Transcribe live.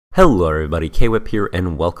Hello everybody, K-Whip here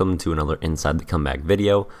and welcome to another Inside the Comeback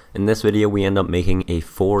video. In this video we end up making a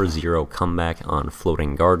 4-0 comeback on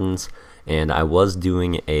Floating Gardens, and I was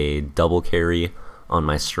doing a double carry on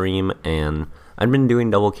my stream, and I've been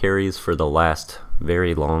doing double carries for the last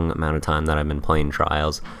very long amount of time that I've been playing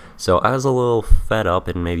Trials, so I was a little fed up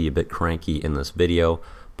and maybe a bit cranky in this video.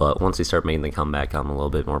 But once we start making the comeback, I'm a little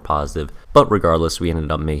bit more positive. But regardless, we ended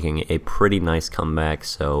up making a pretty nice comeback,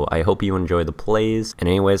 so I hope you enjoy the plays. And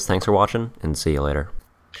anyways, thanks for watching, and see you later.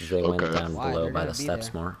 They went down below by the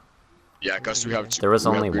steps more. Yeah, because we have two. There was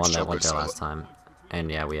only one that went there last time. And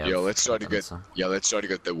yeah, we have... Yeah, let's try to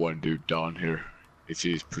get the one dude down here. If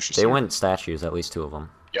he pushes They went statues, at least two of them.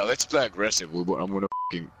 Yeah, let's play aggressive. I'm gonna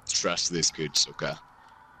fucking trash these kids, okay?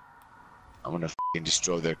 I'm gonna fucking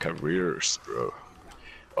destroy their careers, bro.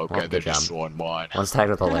 Okay, well, they're destroying mine. One's tagged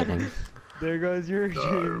with the lightning. There goes your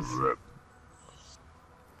dreams.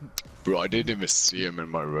 Bro, I didn't even see him in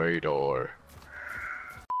my radar.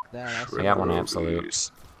 I got one absolute.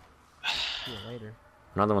 See you later.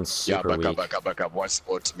 Another one's super weak. Back up. One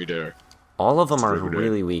spots me there. All of them are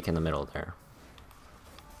really weak in the middle there.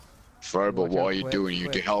 Fireball, what are you doing? You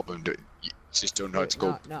need to help him. You just don't have to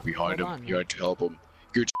go behind him. You have to help him.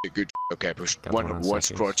 Good shit. Okay, push.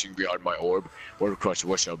 One's crouching behind my orb. One crouching.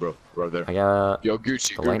 Watch out, bro. Right there. I got... Yo,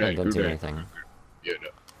 Gucci, the lightning didn't do anything. Yeah, no.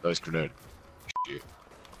 Nice grenade. Shit.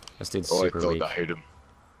 This dude's super weak. I hit him.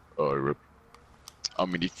 Oh, rip. I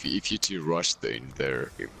mean, if you two rush the in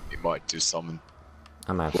there, it might do something.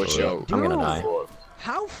 I'm absolutely... Watch out. I'm gonna die.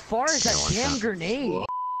 How far is that damn grenade?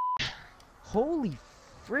 Holy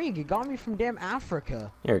frig, it got me from damn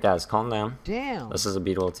Africa. Here, guys, calm down. Damn. This is a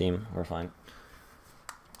beatable team. We're fine.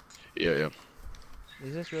 Yeah.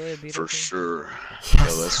 Is this really a beatable For team? sure. Yes.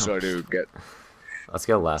 Yeah, let's try to get... Let's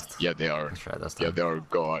go left. Yeah, they are. Let's try this time. Yeah, they are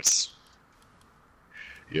gods.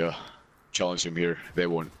 Yeah. Challenge them here. They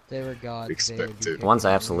won't. They were gods. Expect it. One's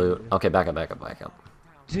absolute. Okay, back up.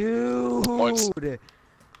 Dude!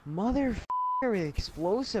 Motherfucker with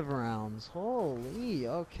explosive rounds. Holy,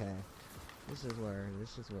 okay. This is where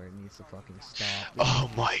it needs to fucking stop. Oh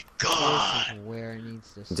my god! This is where it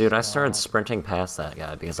needs to stop. Dude, I started sprinting past that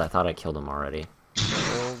guy because I thought I killed him already.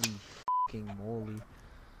 Holy fucking moly.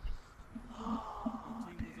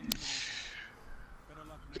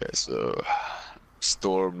 Okay, so...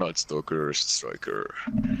 Storm, not Stalker, Striker.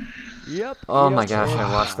 Yep. Oh my gosh,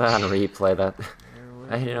 I watched that on replay.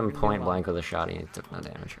 I hit him point blank with a shot and he took no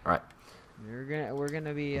damage. Alright. We're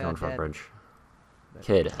gonna be going for a dead. bridge.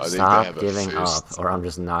 Kid, I stop giving up, or I'm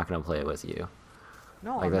just not gonna play with you.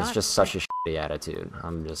 No, Like, that's just such a shitty attitude.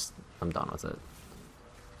 I'm done with it.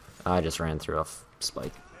 I just ran through a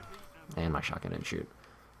spike. And my shotgun didn't shoot.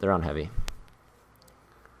 They're on heavy.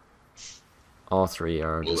 All three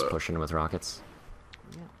are just pushing with rockets.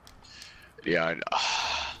 Yeah, I know.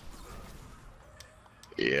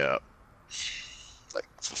 Yeah. Like,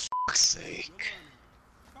 for fuck's sake.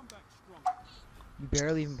 You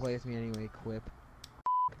barely even play with me anyway, Quip.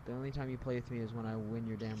 The only time you play with me is when I win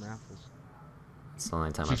your damn raffles. It's the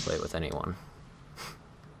only time I play with anyone.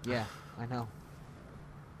 Yeah, I know.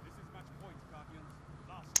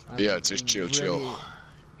 Yeah, just chill.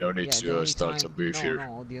 No need to start some beef here.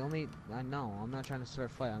 No, I know, I'm not trying to start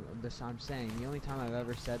a fight. I'm saying, the only time I've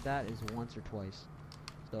ever said that is once or twice.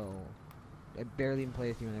 So, I barely even play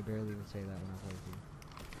with you, and I barely even say that when I play with you.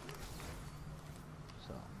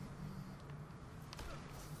 So.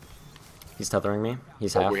 He's tethering me.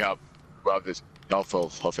 He's half. We have this half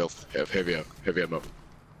health, heavy ammo.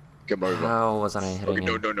 Get more. How wasn't I hitting him?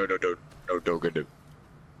 No, don't get him.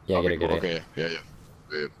 Yeah, get it. Okay, yeah.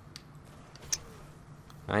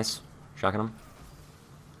 Nice. Shotgun him.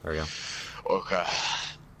 There we go. Okay.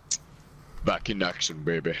 Back in action,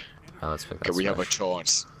 baby. Let's pick that Can we have a smash.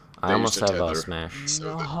 chance? I almost have a smash.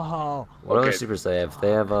 No. What other supers they have?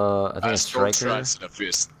 They have I think a Storm striker. Trance and a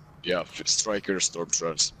fist. Yeah, striker, storm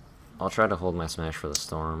trance. I'll try to hold my smash for the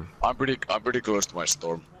storm. I'm pretty close to my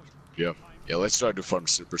storm. Yeah, let's try to farm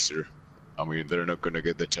supers here. I mean, they're not gonna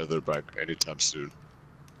get the tether back anytime soon.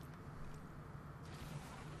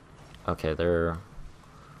 Okay, they're...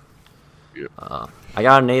 Yeah. I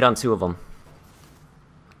got a nade on two of them.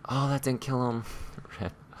 Oh, that didn't kill him.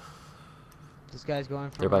 Rip. This guy's going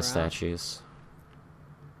for They're by statues.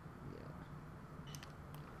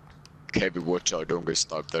 Okay, but watch out, don't get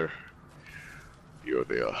stuck there. You're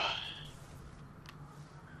there.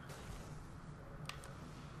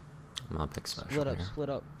 I'm gonna pick special here. Split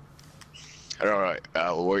up. Alright,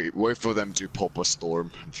 wait for them to pop a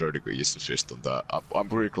storm and try to go use the fist on that. I'm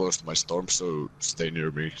pretty close to my storm, so stay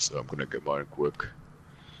near me, so I'm gonna get mine quick.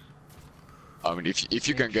 I mean, if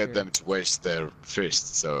you can get them to waste their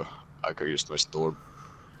fist, so I can use my storm.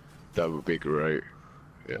 That would be great.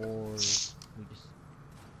 Yeah. Or we just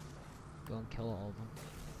go and kill all of them.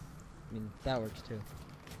 I mean, that works too.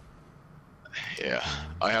 Yeah.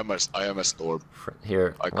 I am a storm.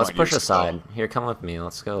 Here, let's push aside. Here, come with me.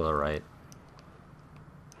 Let's go to the right.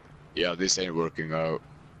 Yeah, this ain't working out.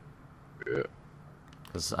 Yeah.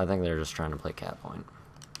 Because I think they're just trying to play cat point.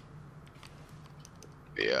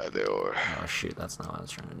 Yeah, they are. Oh shoot, that's not what I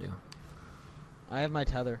was trying to do. I have my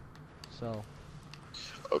tether, so.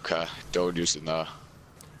 Okay, don't use it now.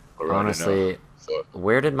 Honestly, so,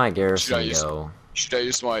 where did my garrison go? Should I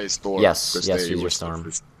use my storm? Yes, use your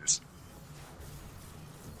storm.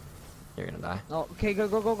 You're gonna die. Oh, okay,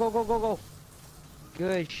 go.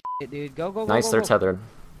 Good shit, dude. Go. Nice, they're tethered.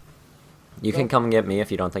 You can come and get me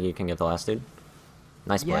if you don't think you can get the last dude.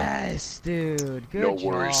 Nice play. Yes, dude. Good No job.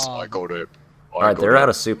 worries, I got it. Alright, they're out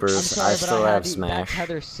of supers. Sorry, I still have smash. That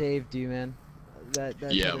tether saved you, man. That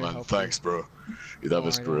yeah, man. Thanks, bro. That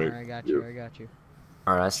was great. I got you.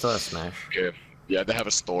 Alright, I still have smash. Okay. Yeah, they have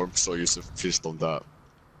a storm, so use a fist on that.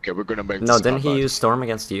 Okay, we're gonna make. No, didn't he use storm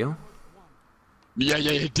against you? Yeah,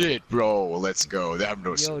 he did, bro. Let's go. They have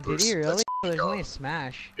no supers. Did he really? There's only a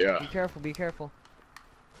smash. Yeah. Be careful.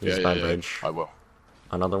 He's by bridge. I will.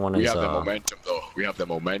 Another one We is. have the momentum, though. We have the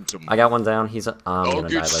momentum. I got one down. He's. I'm gonna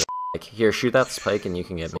die by the spike. Here, shoot that spike, and you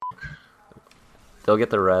can get me. They'll get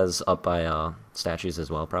the res up by statues as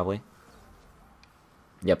well, probably.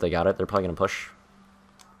 Yep, they got it. They're probably gonna push.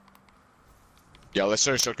 Yeah, let's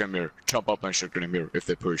try shotgun mirror. Jump up and shotgun mirror if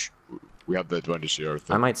they push. We have the advantage here.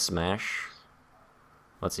 I might smash.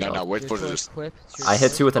 Let's see. No, wait for this. I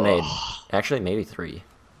hit 2 with a nade. Actually, maybe 3.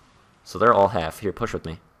 So they're all half. Here, push with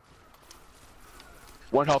me.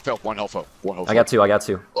 One health up. I got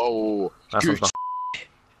 2. Oh, last one's behind.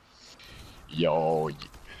 Yo.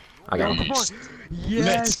 I got him. Yes,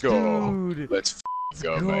 let's go. Dude. Let's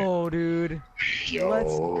go, man. Dude. Yo. Let's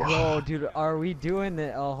go, dude. Are we doing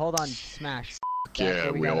it? Oh, hold on. Smash.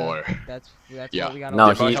 Yeah, we are. That's yeah. what we gotta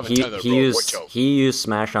No, tether, he used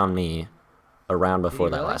smash on me a round before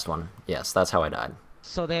that really? last one. Yes, that's how I died.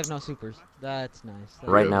 So they have no supers. That's nice.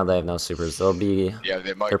 Right now they have no supers. They'll be. Yeah,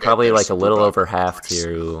 they're probably like a little over half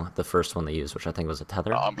to the first one they used, which I think was a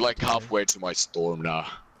tether. I'm like halfway to my storm now.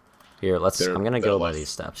 Here, I'm gonna go by these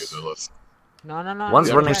steps. No.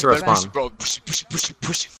 One's running to respawn.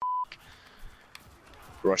 Push.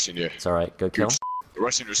 Rushing you. It's alright, good kill.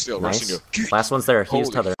 Rushing you still, Nice. rushing you. Last one's there, he's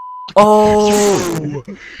tether. Oh!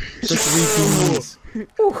 The 3 Ds.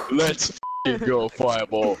 Let's go,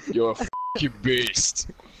 Fireball. You're a f***ing beast.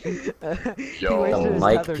 Yo. The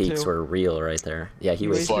mic peaks were real right there. Yeah, he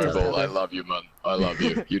was Fireball, I love you, man. I love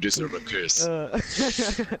you. You deserve a kiss.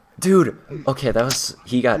 Dude, okay,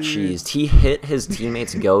 he got cheesed. He hit his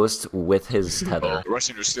teammate's ghost with his tether.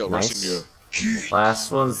 Rushing you still, Nice. rushing you.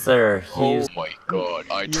 Last one's there. Oh my god,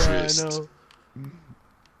 I trist.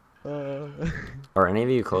 Are any of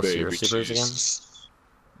you close to Baby your supers Jesus.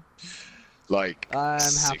 Like, I'm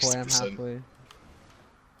 60%. halfway.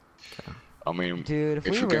 I mean, Dude, if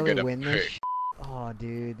we you can really get a win this, pick. oh,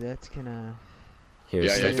 dude, that's gonna. Here,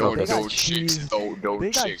 Yeah, stay don't focused. jinx it. Don't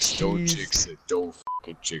They got jinx it. Don't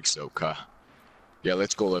fucking jinx it, okay? Yeah,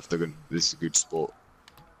 let's go left again. This is a good spot.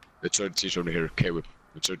 Let's try to team shooting here. Okay, let's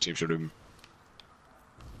try to team shooting.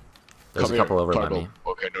 There's a couple over by me.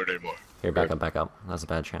 Okay, not anymore. Here, back up. That's a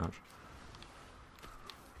bad challenge.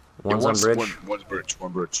 Yeah, One's on bridge.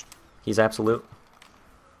 One bridge. He's absolute.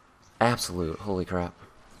 Absolute. Holy crap.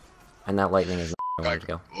 And that lightning is not where to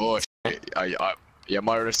go. Oh, shit. Yeah,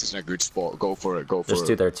 my rest is in a good spot. Go for it. There's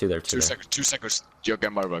 2 there. 2 seconds. 2 seconds. Yo,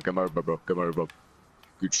 get my rub, bro.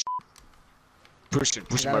 Good shit.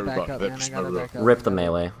 Push my rub up. Rip the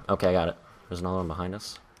melee. Okay, I got it. There's another one behind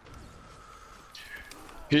us.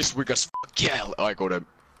 He's weak as fuck. Yeah, I got him.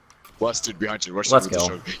 Last dude behind you. Let's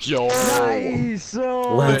go. Yo. Nice.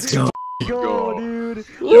 Let's go. Go, dude.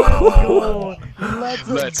 Yo.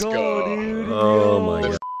 Let's go, dude. Oh my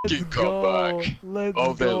god. Fucking comeback.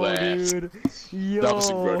 Let's they go, left. dude. Yo. That was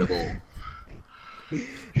incredible.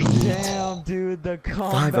 Damn, dude, the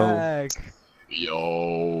comeback.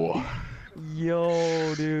 Yo.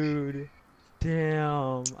 Yo, dude.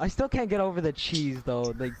 Damn. I still can't get over the cheese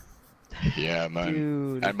though. Like, Yeah, man.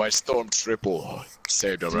 dude. And my storm triple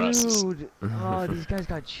saved our asses. Dude. Oh, these guys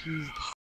got cheese.